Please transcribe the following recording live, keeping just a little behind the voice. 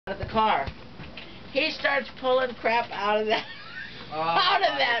At the car. He starts pulling crap out of that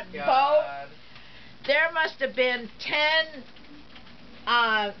boat. There must have been 10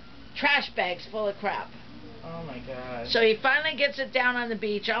 trash bags full of crap. Oh my God. So he finally gets it down on the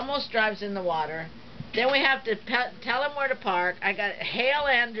beach, almost drives in the water. Then we have to tell him where to park. I got hail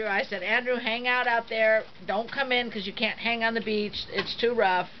Andrew. I said, Andrew, hang out there. Don't come in because you can't hang on the beach. It's too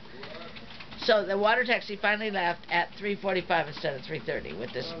rough. So the water taxi finally left at 3:45 instead of 3:30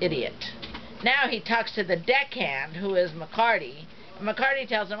 with this idiot. Now he talks to the deckhand, who is McCarty. And McCarty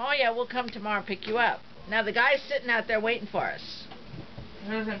tells him, oh yeah, we'll come tomorrow and pick you up. Now the guy's sitting out there waiting for us.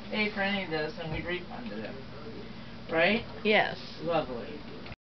 He doesn't pay for any of this, and we refunded him. Right? Yes. Lovely.